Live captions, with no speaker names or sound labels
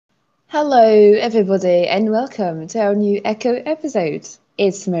Hello, everybody, and welcome to our new Echo episode.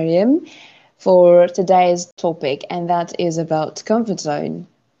 It's Miriam for today's topic, and that is about comfort zone.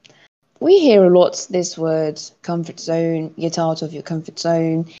 We hear a lot this word comfort zone, get out of your comfort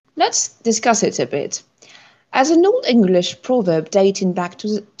zone. Let's discuss it a bit. As an Old English proverb dating back to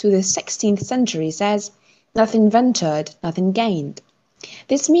the 16th century says, nothing ventured, nothing gained.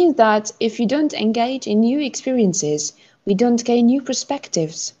 This means that if you don't engage in new experiences, we don't gain new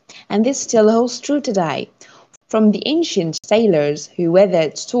perspectives. And this still holds true today. From the ancient sailors who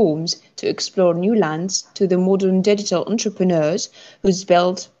weathered storms to explore new lands to the modern digital entrepreneurs who's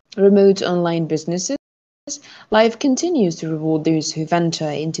built remote online businesses, life continues to reward those who venture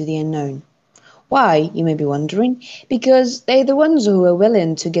into the unknown. Why, you may be wondering? Because they're the ones who are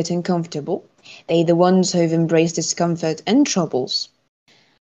willing to get uncomfortable. They're the ones who've embraced discomfort and troubles.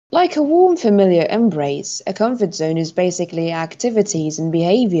 Like a warm, familiar embrace, a comfort zone is basically activities and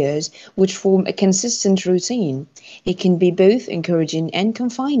behaviors which form a consistent routine. It can be both encouraging and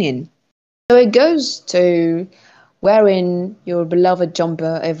confining. So it goes to wearing your beloved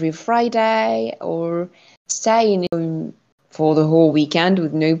jumper every Friday or staying home for the whole weekend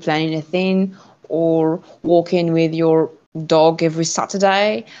with no planning a thing, or walking with your dog every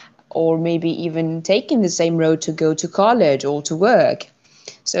Saturday, or maybe even taking the same road to go to college or to work.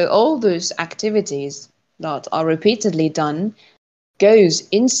 So all those activities that are repeatedly done goes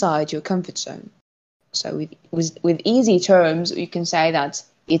inside your comfort zone. So with easy terms, you can say that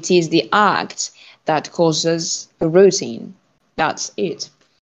it is the act that causes the routine. That's it.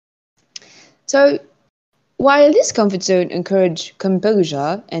 So while this comfort zone encourages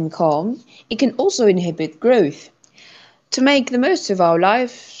composure and calm, it can also inhibit growth. To make the most of our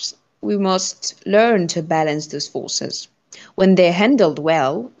lives, we must learn to balance those forces. When they're handled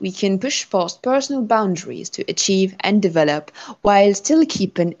well, we can push past personal boundaries to achieve and develop while still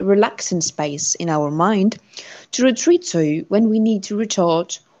keeping a relaxing space in our mind to retreat to when we need to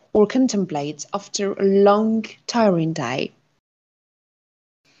recharge or contemplate after a long, tiring day.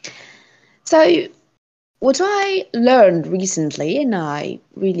 So, what I learned recently, and I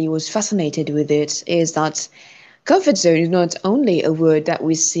really was fascinated with it, is that comfort zone is not only a word that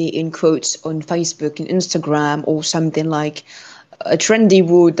we see in quotes on Facebook and Instagram or something like a trendy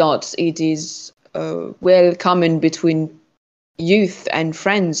word that it is well common between youth and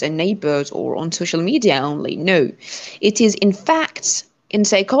friends and neighbors or on social media only. No, it is in fact in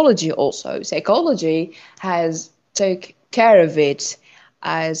psychology also. Psychology has took care of it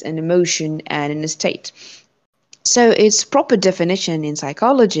as an emotion and an state. So its proper definition in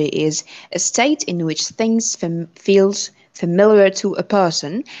psychology is a state in which things feels familiar to a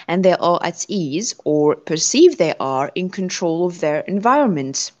person and they are at ease or perceive they are in control of their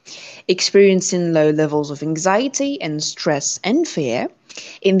environment. Experiencing low levels of anxiety and stress and fear,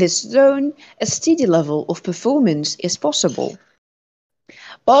 in this zone, a steady level of performance is possible.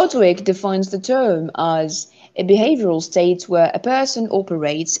 Baldwick defines the term as a behavioral state where a person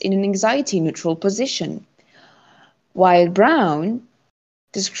operates in an anxiety-neutral position, while Brown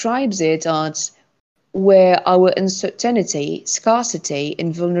describes it as where our uncertainty, scarcity,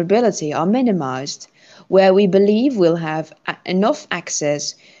 and vulnerability are minimized, where we believe we'll have enough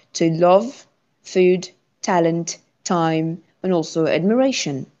access to love, food, talent, time, and also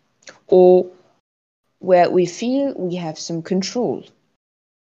admiration, or where we feel we have some control.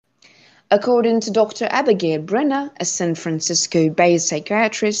 According to Doctor Abigail Brenner, a San Francisco-based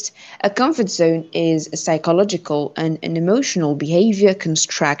psychiatrist, a comfort zone is a psychological and an emotional behavior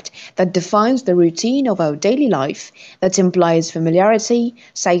construct that defines the routine of our daily life that implies familiarity,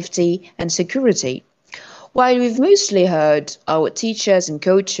 safety, and security. While we've mostly heard our teachers and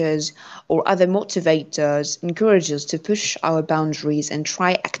coaches or other motivators encourage us to push our boundaries and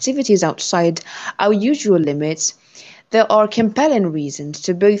try activities outside our usual limits, there are compelling reasons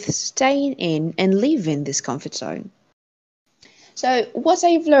to both stay in and live in this comfort zone. So, what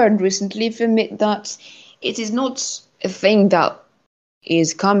I've learned recently from it that it is not a thing that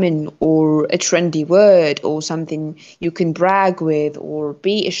is common or a trendy word or something you can brag with or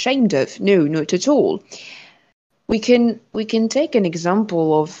be ashamed of. No, not at all. We can take an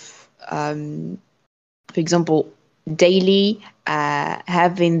example of, for example, daily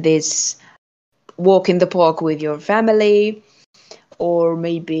having this walk in the park with your family, or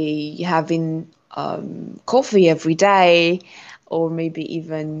maybe having coffee every day, or maybe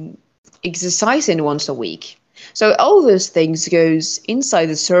even exercising once a week. So all those things goes inside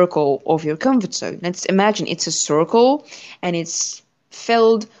the circle of your comfort zone. Let's imagine it's a circle and it's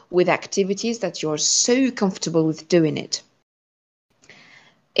filled with activities that you're so comfortable with doing it.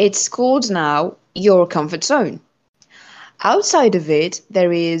 It's called now your comfort zone. Outside of it,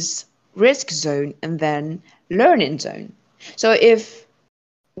 there is risk zone and then learning zone. So if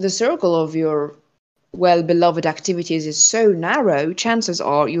the circle of your well-beloved activities is so narrow, chances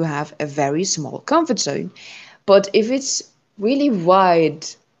are you have a very small comfort zone. But if it's really wide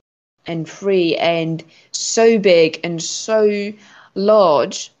and free and so big and so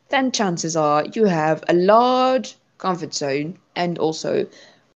large, then chances are you have a large comfort zone and also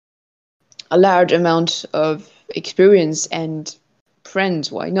a large amount of experience and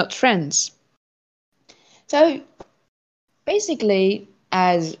friends. Why not friends? So basically,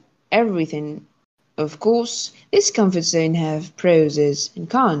 as everything, of course, this comfort zone have pros and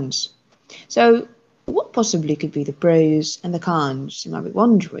cons. So what possibly could be the pros and the cons, you might be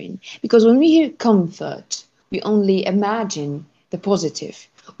wondering? Because when we hear comfort, we only imagine the positive.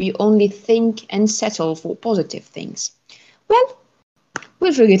 We only think and settle for positive things. Well,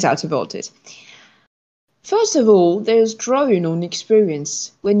 we'll figure it out about it. First of all, there's drawing on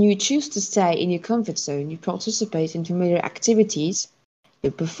experience. When you choose to stay in your comfort zone, you participate in familiar activities,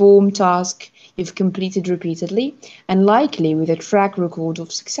 you perform tasks you've completed repeatedly, and likely with a track record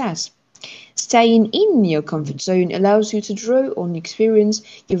of success. Staying in your comfort zone allows you to draw on experience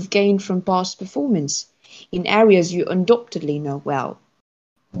you've gained from past performance in areas you undoubtedly know well.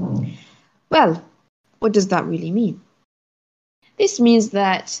 Well, what does that really mean? This means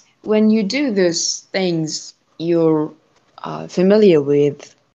that when you do those things you're familiar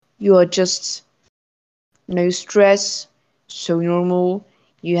with, you are just no stress, so normal,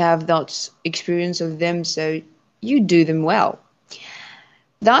 you have that experience of them, so you do them well.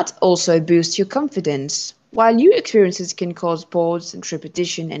 That also boosts your confidence. While new experiences can cause pause and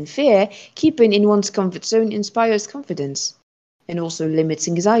repetition and fear, keeping in one's comfort zone inspires confidence and also limits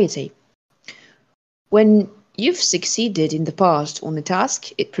anxiety. When you've succeeded in the past on a task,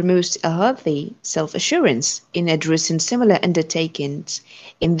 it promotes a healthy self-assurance in addressing similar undertakings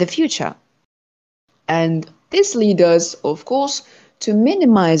in the future. And this leads us, of course, to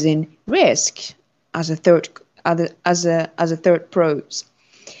minimizing risk as a third pros.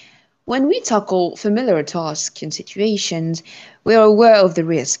 When we tackle familiar tasks and situations, we are aware of the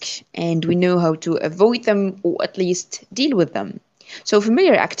risk and we know how to avoid them or at least deal with them. So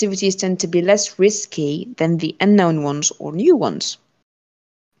familiar activities tend to be less risky than the unknown ones or new ones.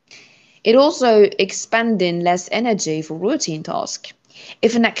 It also expending less energy for routine tasks.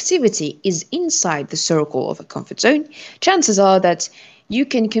 If an activity is inside the circle of a comfort zone, chances are that you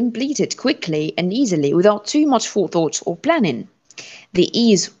can complete it quickly and easily without too much forethought or planning. The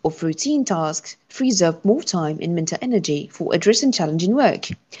ease of routine tasks frees up more time and mental energy for addressing challenging work.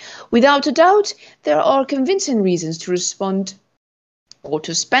 Without a doubt, there are convincing reasons to respond or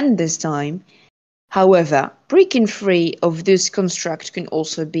to spend this time. However, breaking free of this construct can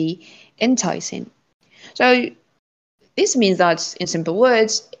also be enticing. So this means that, in simple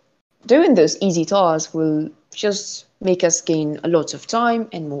words, doing those easy tasks will just make us gain a lot of time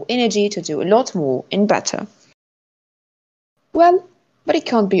and more energy to do a lot more and better. Well, but it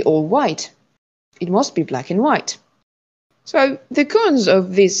can't be all white. It must be black and white. So the cons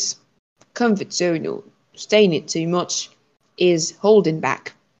of this comfort zone or staying it too much is holding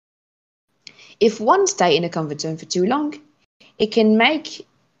back. If one stays in a comfort zone for too long, it can make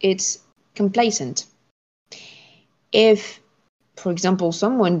it complacent. If, for example,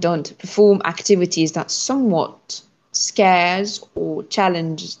 someone don't perform activities that somewhat scares or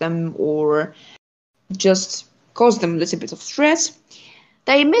challenges them or just cause them a little bit of stress,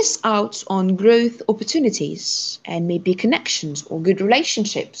 they miss out on growth opportunities and maybe connections or good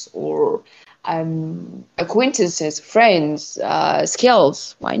relationships or acquaintances, friends,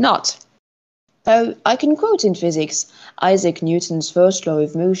 skills. Why not? So I can quote in physics Isaac Newton's first law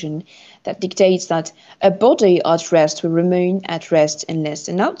of motion that dictates that a body at rest will remain at rest unless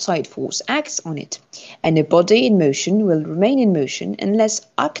an outside force acts on it, and a body in motion will remain in motion unless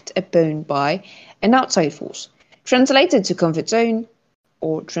acted upon by an outside force. Translated to comfort zone,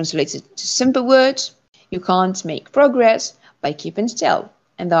 or translated to simple words, you can't make progress by keeping still,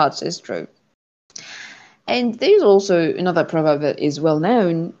 and that is true. And there's also another proverb that is well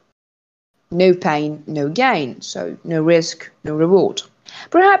known: no pain, no gain, so no risk, no reward.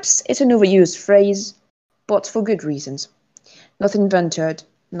 Perhaps it's an overused phrase, but for good reasons. Nothing ventured,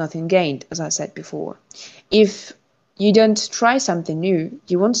 nothing gained, as I said before. If you don't try something new,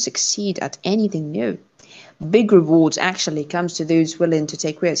 you won't succeed at anything new. Big rewards actually comes to those willing to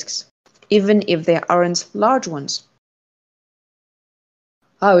take risks, even if they aren't large ones.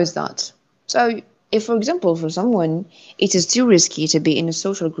 How is that? So, if for example for someone it is too risky to be in a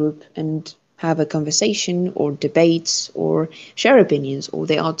social group and have a conversation or debates or share opinions, or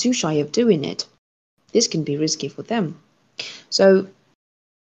they are too shy of doing it, this can be risky for them. So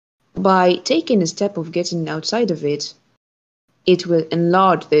by taking a step of getting outside of it, it will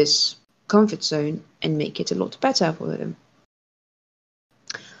enlarge this comfort zone and make it a lot better for them.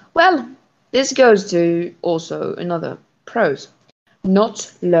 Well, this goes to also another pros,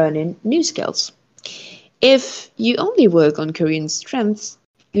 not learning new skills. If you only work on Korean strengths,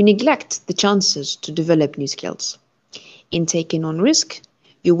 you neglect the chances to develop new skills. In taking on risk,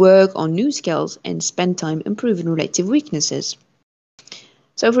 you work on new skills and spend time improving relative weaknesses.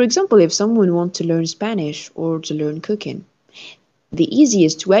 So, for example, if someone wants to learn Spanish or to learn cooking, the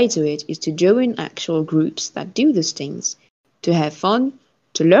easiest way to it is to join actual groups that do these things, to have fun,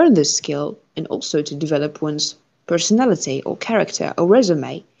 to learn this skill, and also to develop one's personality or character or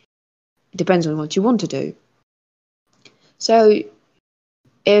resume. It depends on what you want to do. So,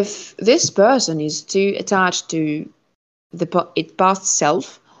 if this person is too attached to its past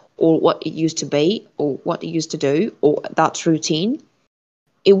self, or what it used to be, or what it used to do, or that routine,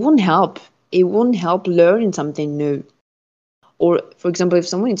 it won't help. It won't help learning something new. Or, for example, if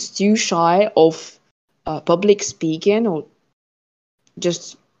someone is too shy of public speaking or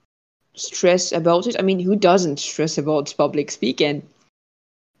just stress about it, I mean, who doesn't stress about public speaking?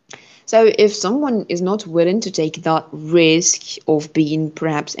 So if someone is not willing to take that risk of being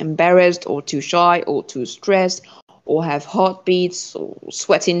perhaps embarrassed or too shy or too stressed or have heartbeats or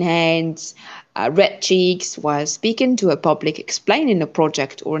sweating hands, red cheeks while speaking to a public explaining a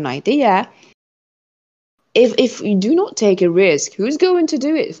project or an idea, if you do not take a risk, who's going to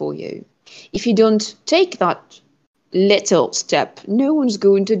do it for you? If you don't take that little step, no one's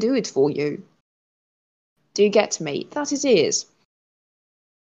going to do it for you. Do you get me? That it is.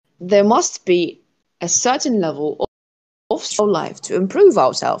 There must be a certain level of life to improve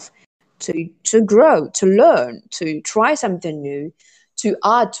ourselves, to grow, to learn, to try something new, to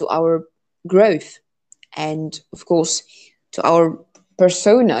add to our growth, and of course to our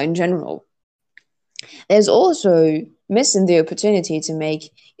persona in general. There's also missing the opportunity to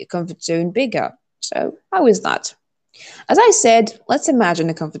make your comfort zone bigger. So how is that? As I said, let's imagine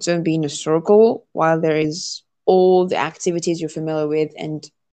a comfort zone being a circle while there is all the activities you're familiar with and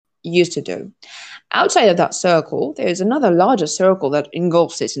used to do. Outside of that circle, there is another larger circle that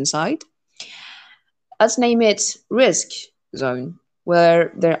engulfs it inside. Let's name it risk zone,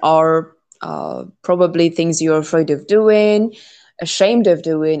 where there are probably things you're afraid of doing, ashamed of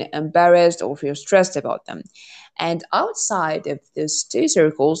doing, embarrassed, or feel stressed about them. And outside of those two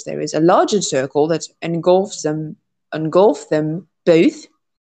circles, there is a larger circle that engulfs them both,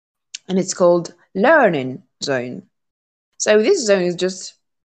 and it's called learning zone. So this zone is just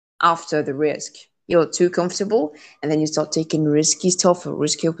after the risk. You're too comfortable, and then you start taking risky stuff or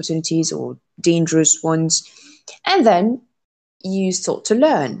risky opportunities or dangerous ones, and then you start to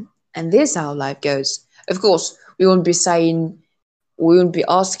learn. And this is how life goes. Of course, we won't be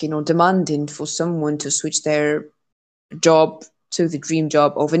asking or demanding for someone to switch their job to the dream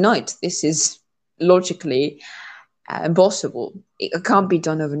job overnight. This is logically impossible. It can't be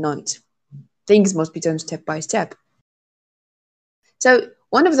done overnight. Things must be done step by step. So,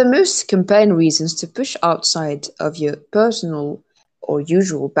 one of the most compelling reasons to push outside of your personal or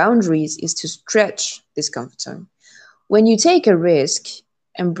usual boundaries is to stretch this comfort zone. When you take a risk,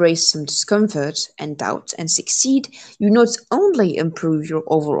 embrace some discomfort and doubt, and succeed, you not only improve your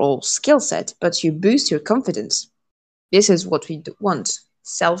overall skill set, but you boost your confidence. This is what we want: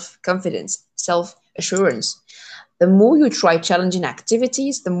 self-confidence, self-assurance. The more you try challenging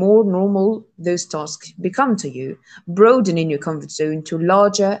activities, the more normal those tasks become to you, broadening your comfort zone to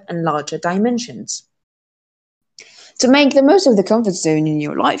larger and larger dimensions. To make the most of the comfort zone in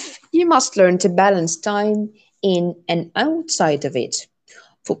your life, you must learn to balance time in and outside of it.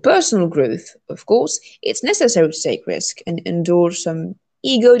 For personal growth, of course, it's necessary to take risk and endure some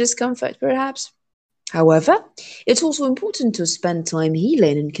ego discomfort, perhaps. However, it's also important to spend time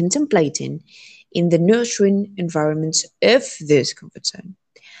healing and contemplating in the nurturing environment of this comfort zone.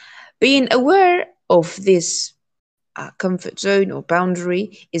 Being aware of this comfort zone or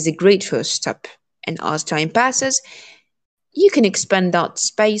boundary is a great first step, and as time passes, you can expand that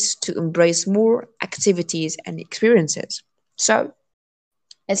space to embrace more activities and experiences. So,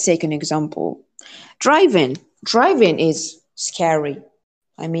 let's take an example. Driving. Driving is scary.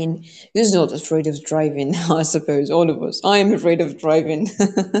 I mean, who's not afraid of driving? I suppose all of us. I am afraid of driving.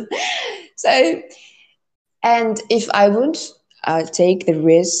 So, and if I would take the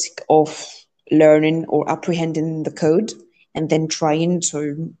risk of learning or apprehending the code and then trying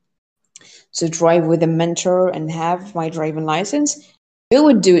to drive with a mentor and have my driving license, who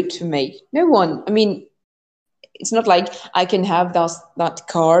would do it for me? No one. I mean, it's not like I can have that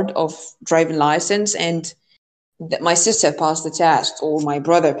card of driving license and that my sister passed the test or my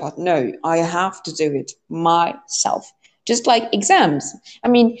brother passed. No, I have to do it myself. Just like exams. I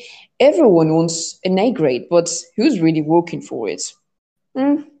mean, everyone wants an A grade, but who's really working for it?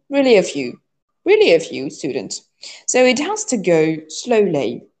 Really a few. Really a few students. So it has to go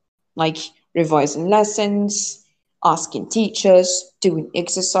slowly, like revising lessons, asking teachers, doing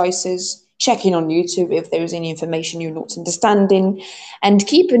exercises, checking on YouTube if there is any information you're not understanding, and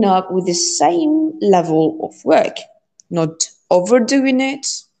keeping up with the same level of work, not overdoing it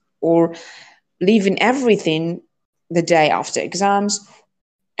or leaving everything the day after exams,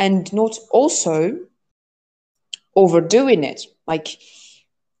 and not also overdoing it. Like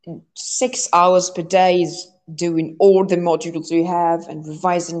 6 hours per day is doing all the modules you have and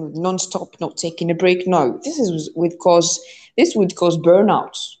revising non-stop, not taking a break. No, this would cause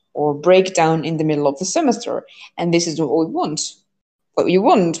burnout or breakdown in the middle of the semester, and this is what we want. What we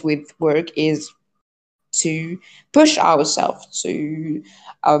want with work is to push ourselves, to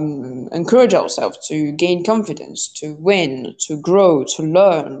encourage ourselves, to gain confidence, to win, to grow, to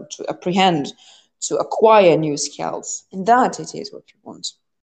learn, to apprehend, to acquire new skills, and that it is what you want.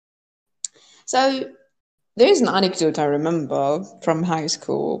 So there's an anecdote I remember from high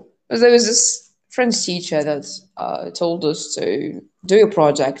school. There was this French teacher that told us to do a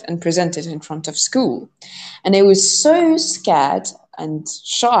project and present it in front of school. And I was so scared and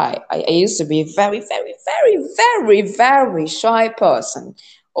shy. I used to be a very, very, very, very, very shy person,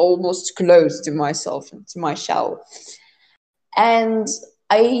 almost close to myself and to my shell. And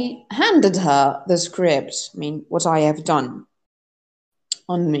I handed her the script, I mean, what I have done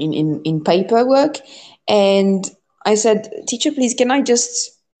in paperwork, and I said, teacher, please, can I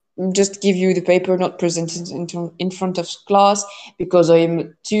just give you the paper, not present it in front of class, because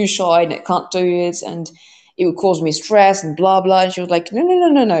I'm too shy and I can't do it, and it would cause me stress and blah blah. And she was like, no, no, no,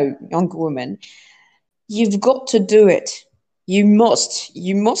 no, no, young woman, you've got to do it. You must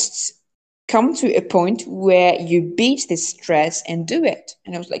come to a point where you beat this stress and do it.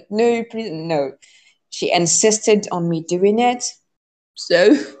 And I was like, no, please, no. She insisted on me doing it.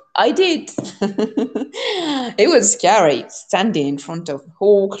 So I did. It was scary standing in front of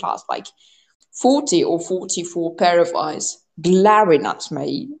whole class, like 40 or 44 pair of eyes glaring at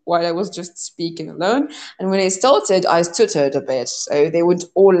me while I was just speaking alone. And when I started, I stuttered a bit. So they were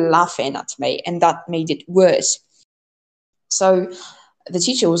all laughing at me, and that made it worse. So the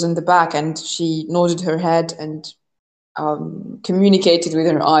teacher was in the back and she nodded her head and communicated with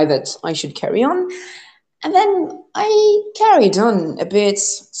her eye that I should carry on. And then I carried on a bit,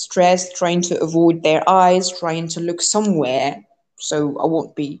 stressed, trying to avoid their eyes, trying to look somewhere so I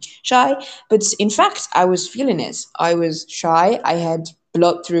won't be shy. But in fact, I was feeling it. I was shy. I had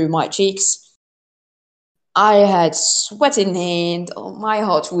blood through my cheeks. I had sweat in hand. Oh, my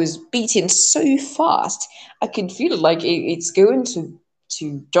heart was beating so fast. I could feel like it's going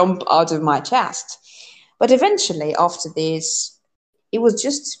to jump out of my chest. But eventually, after this, it was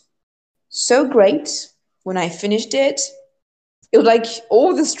just so great. When I finished it, it was like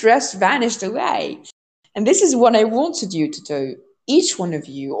all the stress vanished away. And this is what I wanted you to do. Each one of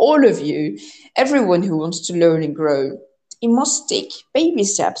you, all of you, everyone who wants to learn and grow, you must take baby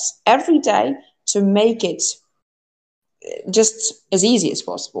steps every day to make it just as easy as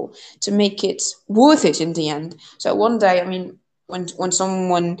possible, to make it worth it in the end. So one day, I mean, when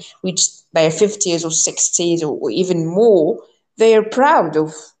someone reached their 50s or 60s or even more, they are proud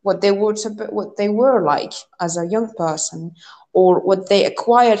of what they were like as a young person, or what they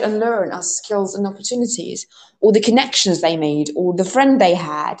acquired and learned as skills and opportunities, or the connections they made, or the friend they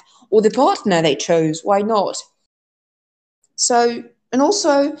had, or the partner they chose. Why not? So, and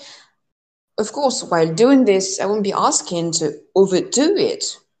also, of course, while doing this, I won't be asking to overdo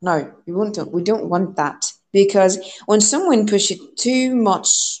it. No, we don't want that, because when someone pushes too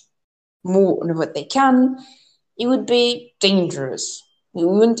much more than what they can, it would be dangerous. You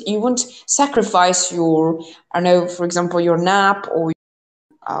wouldn't sacrifice your, I don't know, for example, your nap or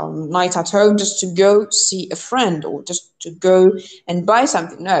night at home just to go see a friend or just to go and buy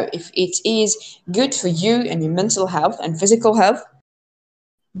something. No, if it is good for you and your mental health and physical health,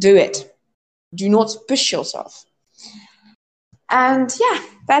 do it. Do not push yourself. And yeah,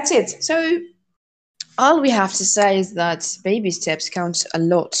 that's it. So all we have to say is that baby steps count a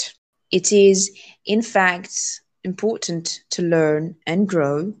lot. It is, in fact, important to learn and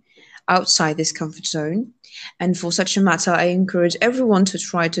grow outside this comfort zone. And for such a matter, I encourage everyone to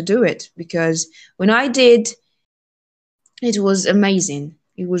try to do it, because when I did, it was amazing.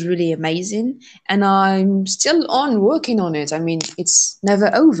 It was really amazing. And I'm still on working on it. I mean, it's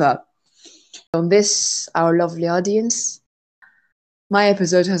never over. On this, our lovely audience, my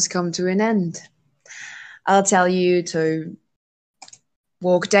episode has come to an end. I'll tell you to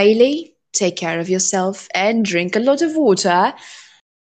walk daily, take care of yourself, and drink a lot of water.